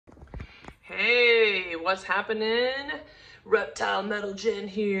what's happening? Reptile Metal Jen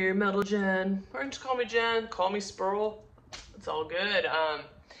here, Metal Jen. Or just call me Jen, call me Spurl. It's all good.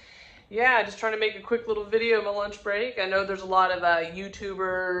 Yeah, just trying to make a quick little video on my lunch break. I know there's a lot of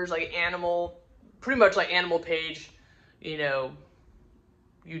YouTubers, like pretty much like animal page, you know,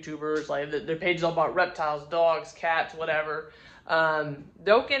 YouTubers, like their page is all about reptiles, dogs, cats, whatever.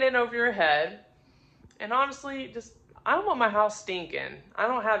 Don't get in over your head. And honestly, I don't want my house stinking. I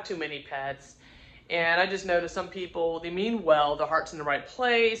don't have too many pets. And I just noticed some people, they mean well, their heart's in the right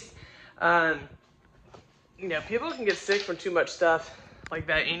place. You know, people can get sick from too much stuff like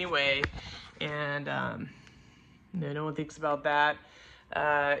that anyway. And, you know, no one thinks about that.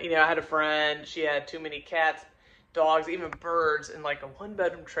 You know, I had a friend, she had too many cats, dogs, even birds in like a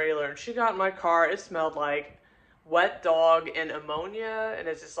one-bedroom trailer. And she got in my car, it smelled like wet dog and ammonia. And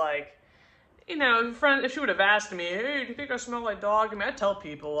it's just like, you know, if she would have asked me, hey, do you think I smell like dog? I mean, I tell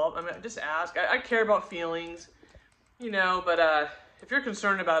people, I just ask. I care about feelings, you know, but if you're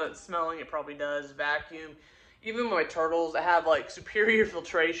concerned about it smelling, it probably does. Vacuum. Even with my turtles, I have like superior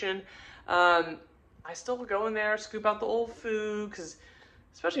filtration. I still go in there, scoop out the old food, because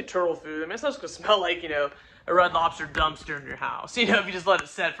especially turtle food, I mean, it's not just gonna smell like, you know, a Red Lobster dumpster in your house. You know, if you just let it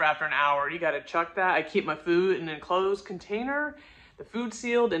set for after an hour, you gotta chuck that. I keep my food in an enclosed container, the food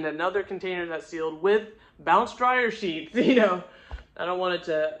sealed, in another container that's sealed with bounce dryer sheets. You know, I don't want it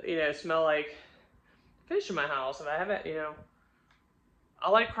to, you know, smell like fish in my house. If I have it, you know, I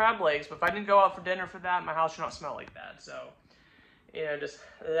like crab legs, but if I didn't go out for dinner for that, my house should not smell like that. So, you know, just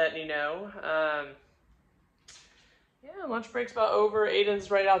letting you know. Yeah, lunch break's about over. Aiden's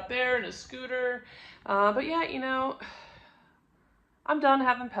right out there in his scooter. But yeah, you know, I'm done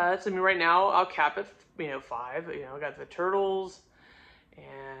having pets. I mean, right now I'll cap it, you know, 5. You know, I got the turtles.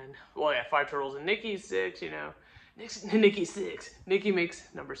 And, well, yeah, 5 turtles and Nikki's 6, you know. Nikki's 6. Nikki makes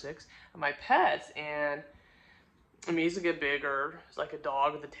number 6 of my pets. And, I mean, he's a get bigger. It's like a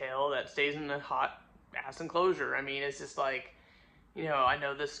dog with a tail that stays in a hot ass enclosure. I mean, it's just like, you know, I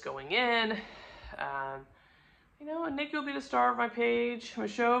know this going in. You know, and Nikki will be the star of my page, my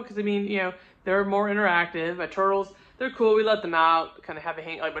show. Because, I mean, you know, they're more interactive. My turtles, they're cool. We let them out, kind of have a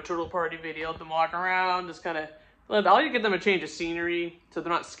hang, like my turtle party video, let them walk around, just kind of. I like to get them a change of scenery so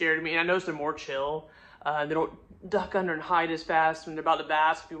they're not scared of me. And I notice they're more chill. They don't duck under and hide as fast when they're about to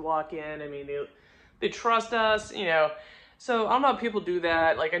bask if you walk in. I mean, they trust us, you know. So I don't know how people do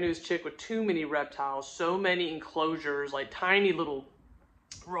that. Like I knew this chick with too many reptiles, so many enclosures, like tiny little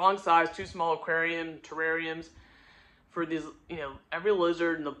wrong size, too small terrariums for these, you know, every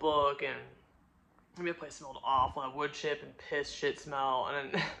lizard in the book. And I mean, the place smelled awful, that wood chip and piss shit smell.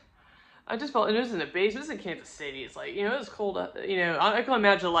 And then I just felt, and it was in the basement, this is in Kansas City, it's like, you know, it was cold, you know, I can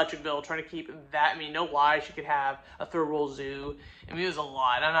imagine electric bill trying to keep that. I mean, no lie, she could have a third world zoo. I mean, it was a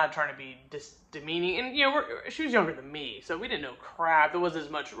lot. I'm not trying to be demeaning, and, you know, she was younger than me, so we didn't know crap. There wasn't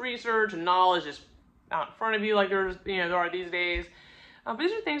as much research and knowledge just out in front of you like there's, you know, there are these days. But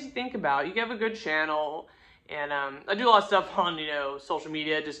these are things to think about. You have a good channel, and I do a lot of stuff on, you know, social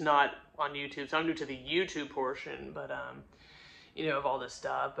media, just not on YouTube, so I'm new to the YouTube portion, but, you know, of all this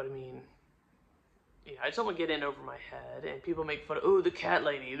stuff. But I mean, you know, I just don't want to get in over my head, and people make fun of, oh, the cat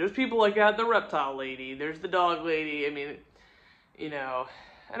lady. There's people like that, the reptile lady. There's the dog lady. I mean, you know,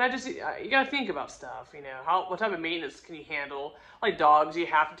 and you gotta think about stuff. You know, what type of maintenance can you handle? Like dogs, you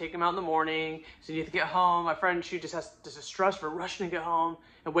have to take them out in the morning, so you have to get home. My friend, she just has a stress for rushing to get home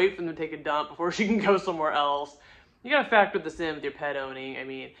and wait for them to take a dump before she can go somewhere else. You gotta factor this in with your pet owning. I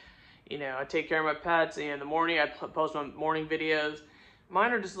mean, you know, I take care of my pets, and in the morning I post my morning videos.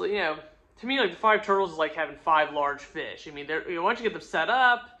 Mine are just, you know, to me, like the 5 turtles is like having 5 large fish. I mean, you know, once you get them set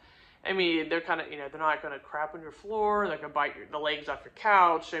up, I mean, they're kind of, you know, they're not going to crap on your floor. They're going to bite the legs off your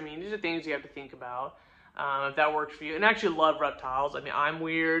couch. I mean, these are things you have to think about if that works for you. And I actually love reptiles. I mean, I'm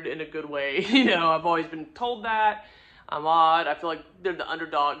weird in a good way. You know, I've always been told that. I'm odd. I feel like they're the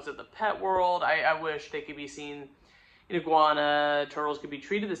underdogs of the pet world. I wish they could be seen, an iguana, turtles could be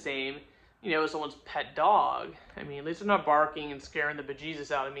treated the same, you know, as someone's pet dog. I mean, at least they're not barking and scaring the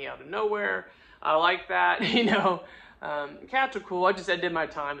bejesus out of me out of nowhere. I like that, you know. Cats are cool. I did my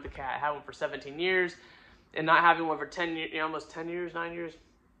time with the cat. I had one for 17 years, and not having one for 10 years, you know, almost 10 years, 9 years.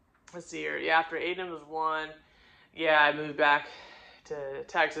 Let's see here. Yeah, after Aiden was 1, yeah, I moved back to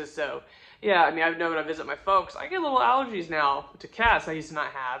Texas. So, yeah, I mean, I know when I visit my folks, I get little allergies now to cats I used to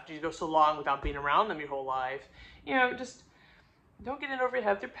not have. You go so long without being around them your whole life. You know, just don't get in over your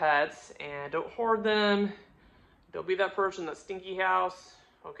head with your pets, and don't hoard them. Don't be that person in that stinky house,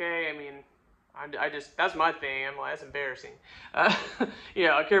 okay? I mean, that's my thing. I'm like, that's embarrassing. You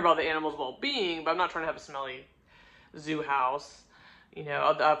know, I care about the animal's well-being, but I'm not trying to have a smelly zoo house. You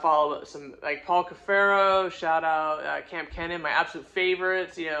know, I follow some, like Paul Cafaro, shout out Camp Kennan, my absolute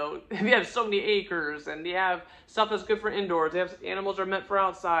favorites. You know, they have so many acres, and they have stuff that's good for indoors. They have animals that are meant for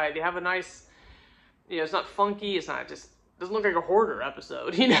outside. They have a nice, you know, it's not funky. It's not just, doesn't look like a hoarder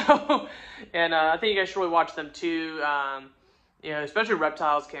episode, you know? And I think you guys should really watch them too. You know, especially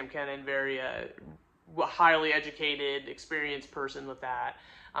Reptiles, Camp Kennan, very highly educated, experienced person with that.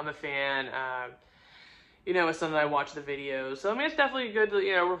 I'm a fan. You know, my son and I watch the videos. So, I mean, it's definitely a good,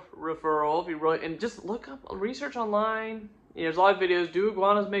 you know, referral if you really, and just look up, research online. You know, there's a lot of videos, do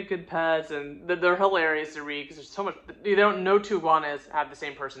iguanas make good pets? And they're hilarious to read because there's so much, you don't know two iguanas have the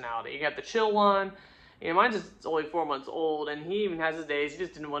same personality. You got the chill one. You know, mine's just only 4 months old, and he even has his days. He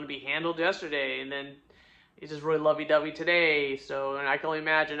just didn't want to be handled yesterday, and then he's just really lovey-dovey today. So, and I can only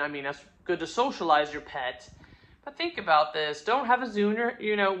imagine, I mean, that's good to socialize your pet. But think about this. Don't have a zoo in your,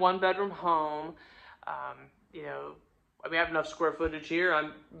 you know, one-bedroom home. You know, I mean, I have enough square footage here.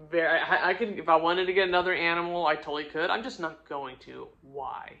 I could, if I wanted to get another animal, I totally could. I'm just not going to.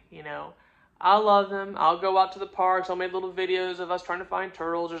 Why? You know, I love them. I'll go out to the parks. I'll make little videos of us trying to find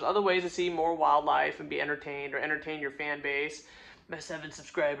turtles. There's other ways to see more wildlife and be entertained or entertain your fan base. My 7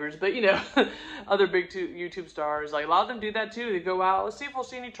 subscribers, but you know, other big YouTube stars, like a lot of them do that too. They go out, let's see if we'll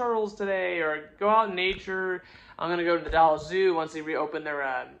see any turtles today, or go out in nature. I'm gonna go to the Dallas Zoo once they reopen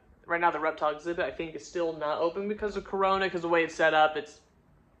their, right now the reptile exhibit I think is still not open because of Corona, because the way it's set up, it's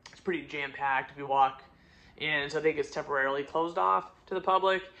pretty jam-packed if you walk in, so I think it's temporarily closed off to the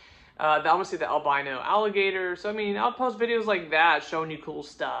public. I want to see the albino alligator. So, I mean, I'll post videos like that showing you cool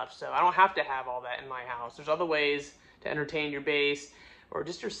stuff. So, I don't have to have all that in my house. There's other ways to entertain your base or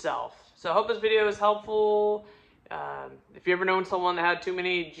just yourself. So, I hope this video is helpful. If you ever known someone that had too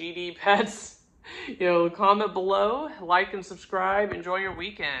many GD pets, you know, comment below, like and subscribe. Enjoy your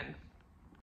weekend.